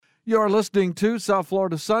You're listening to South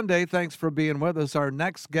Florida Sunday. Thanks for being with us. Our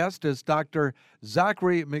next guest is Dr.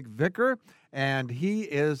 Zachary McVicker, and he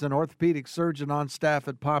is an orthopedic surgeon on staff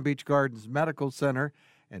at Palm Beach Gardens Medical Center,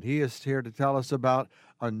 and he is here to tell us about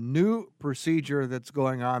a new procedure that's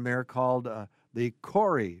going on there called the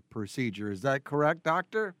CORI procedure. Is that correct,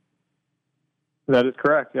 Doctor? That is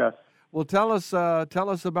correct, yes. Well, tell us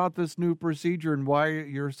about this new procedure and why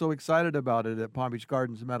you're so excited about it at Palm Beach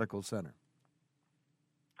Gardens Medical Center.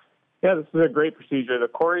 Yeah, this is a great procedure. The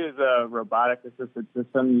CORI is a robotic-assisted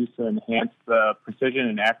system used to enhance the precision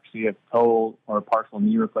and accuracy of total or partial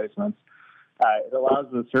knee replacements. It allows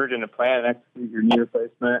the surgeon to plan and execute your knee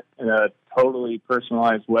replacement in a totally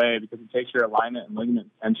personalized way because it takes your alignment and ligament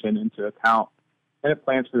tension into account, and it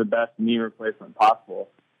plans for the best knee replacement possible.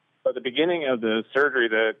 So at the beginning of the surgery,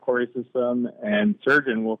 the CORI system and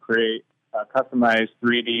surgeon will create a customized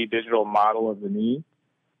 3D digital model of the knee.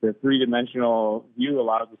 The three-dimensional view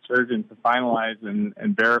allows the surgeon to finalize and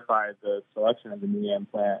verify the selection of the knee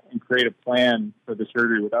implant and create a plan for the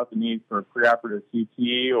surgery without the need for preoperative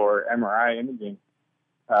CT or MRI imaging.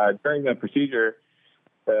 During the procedure,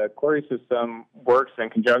 the CORI system works in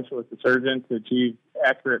conjunction with the surgeon to achieve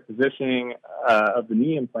accurate positioning of the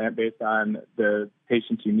knee implant based on the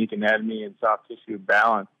patient's unique anatomy and soft tissue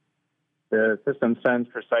balance. The system sends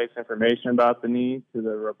precise information about the knee to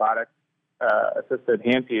the robotic assisted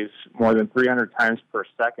handpiece more than 300 times per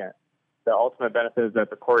second. The ultimate benefit is that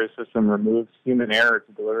the CORI system removes human error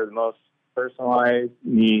to deliver the most personalized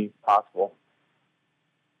knee possible.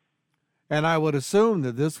 And I would assume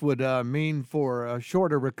that this would mean for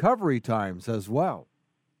shorter recovery times as well.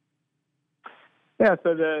 Yeah,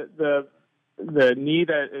 so the knee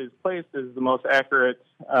that is placed is the most accurate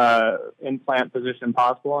implant position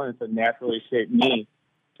possible, and it's a naturally shaped knee.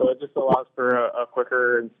 So it just allows for a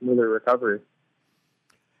quicker and smoother recovery.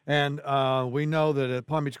 And we know that at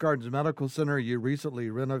Palm Beach Gardens Medical Center, you recently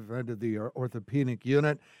renovated the orthopedic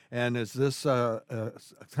unit. And is this kind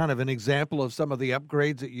of an example of some of the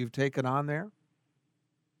upgrades that you've taken on there?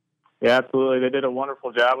 Yeah, absolutely. They did a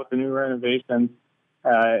wonderful job with the new renovations,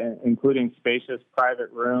 including spacious private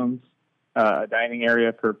rooms, a dining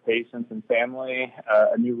area for patients and family,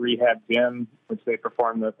 a new rehab gym, which they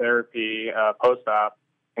perform the therapy post-op,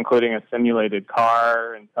 including a simulated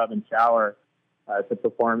car and tub and shower to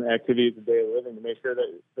perform activities of daily living to make sure that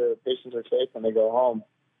the patients are safe when they go home.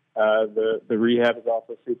 The rehab is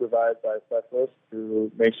also supervised by specialists to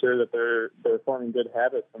make sure that they're forming good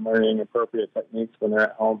habits and learning appropriate techniques when they're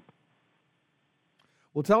at home.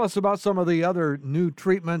 Well, tell us about some of the other new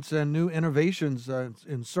treatments and new innovations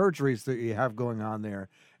in surgeries that you have going on there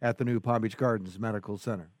at the new Palm Beach Gardens Medical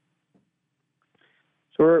Center.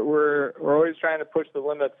 So we're always trying to push the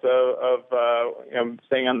limits of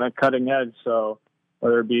staying on the cutting edge. So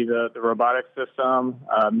whether it be the robotic system,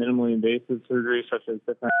 minimally invasive surgery such as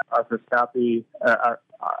different arthroscopy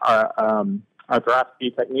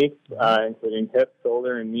techniques, including hip,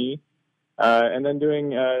 shoulder, and knee, and then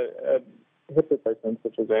doing hip replacements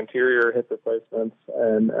such as anterior hip replacements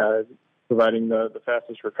and providing the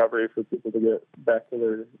fastest recovery for people to get back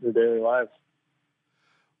to their daily lives.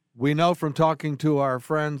 We know from talking to our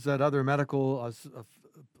friends at other medical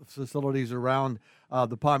facilities around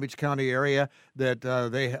the Palm Beach County area that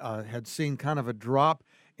they had seen kind of a drop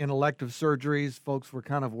in elective surgeries. Folks were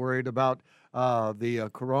kind of worried about the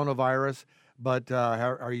coronavirus. But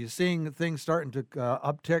are you seeing things starting to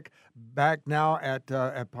uptick back now at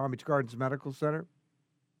Palm Beach Gardens Medical Center?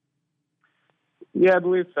 Yeah, I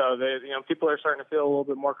believe so. People are starting to feel a little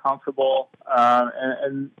bit more comfortable,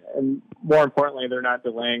 and more importantly, they're not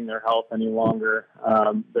delaying their health any longer.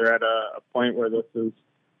 They're at a point where this is,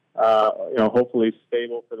 hopefully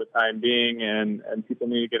stable for the time being, and people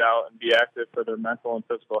need to get out and be active for their mental and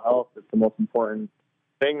physical health. It's the most important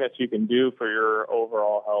thing that you can do for your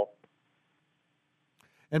overall health.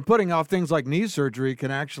 And putting off things like knee surgery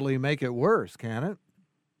can actually make it worse, can it?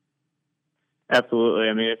 Absolutely.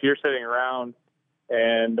 I mean, if you're sitting around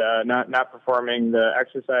and not performing the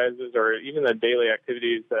exercises or even the daily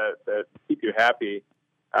activities that keep you happy,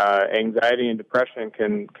 anxiety and depression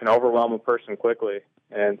can overwhelm a person quickly.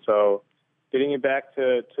 And so getting you back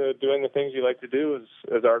to doing the things you like to do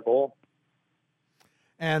is our goal.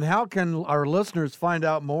 And how can our listeners find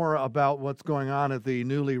out more about what's going on at the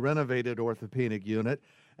newly renovated orthopedic unit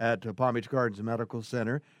at Palm Beach Gardens Medical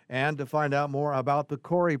Center, and to find out more about the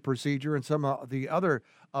CORI procedure and some of the other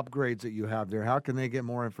upgrades that you have there? How can they get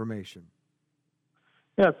more information?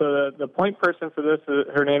 Yeah, so the point person for this,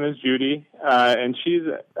 her name is Judy, and she's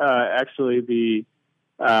actually the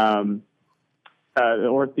an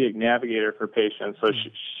orthopedic navigator for patients. So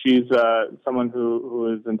she's someone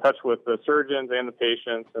who is in touch with the surgeons and the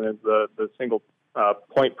patients, and is the single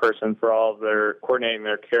point person for all of their coordinating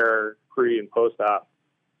their care pre and post op.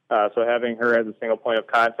 So having her as a single point of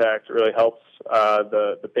contact really helps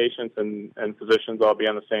the patients and physicians all be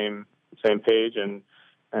on the same page and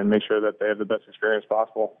make sure that they have the best experience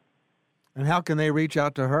possible. And how can they reach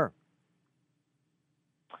out to her?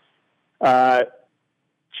 I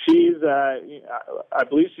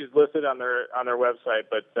believe she's listed on their website,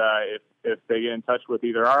 but if they get in touch with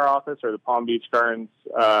either our office or the Palm Beach Gardens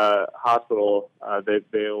Hospital,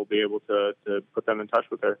 they'll be able to put them in touch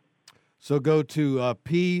with her. So go to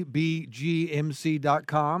pbgmc.com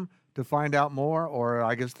to find out more, or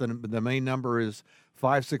I guess the main number is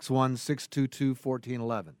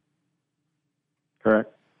 561-622-1411.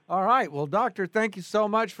 Correct. All right. Well, Doctor, thank you so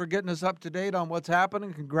much for getting us up to date on what's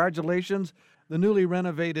happening. Congratulations. The newly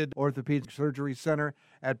renovated Orthopedic Surgery Center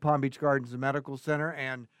at Palm Beach Gardens Medical Center,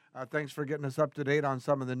 and thanks for getting us up to date on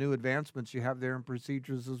some of the new advancements you have there in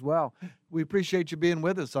procedures as well. We appreciate you being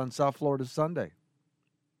with us on South Florida Sunday.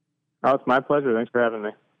 Oh, it's my pleasure. Thanks for having me.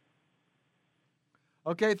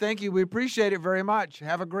 Okay, thank you. We appreciate it very much.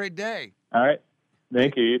 Have a great day. All right.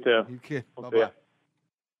 Thank you. You too. You too. We'll Bye-bye.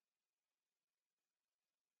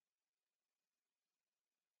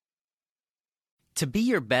 To be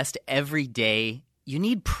your best every day, you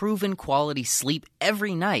need proven quality sleep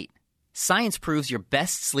every night. Science proves your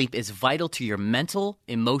best sleep is vital to your mental,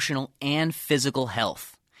 emotional, and physical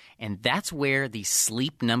health. And that's where the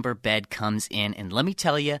Sleep Number bed comes in. And let me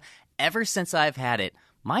tell you, ever since I've had it,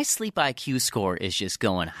 my sleep IQ score is just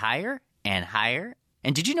going higher and higher.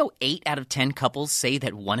 And did you know 8 out of 10 couples say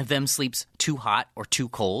that one of them sleeps too hot or too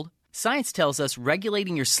cold? Science tells us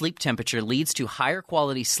regulating your sleep temperature leads to higher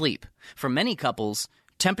quality sleep. For many couples,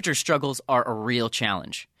 temperature struggles are a real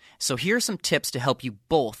challenge. So here are some tips to help you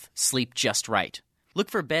both sleep just right. Look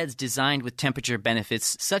for beds designed with temperature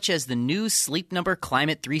benefits, such as the new Sleep Number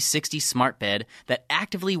Climate 360 Smart Bed that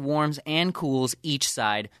actively warms and cools each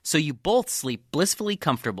side so you both sleep blissfully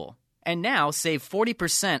comfortable. And now save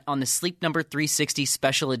 40% on the Sleep Number 360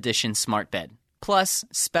 Special Edition Smart Bed, plus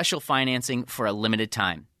special financing for a limited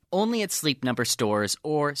time. Only at Sleep Number stores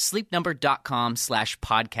or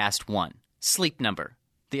sleepnumber.com/podcast1. Sleep Number,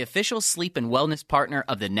 the official sleep and wellness partner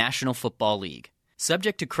of the National Football League.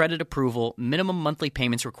 Subject to credit approval, minimum monthly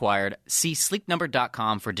payments required. See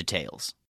sleepnumber.com for details.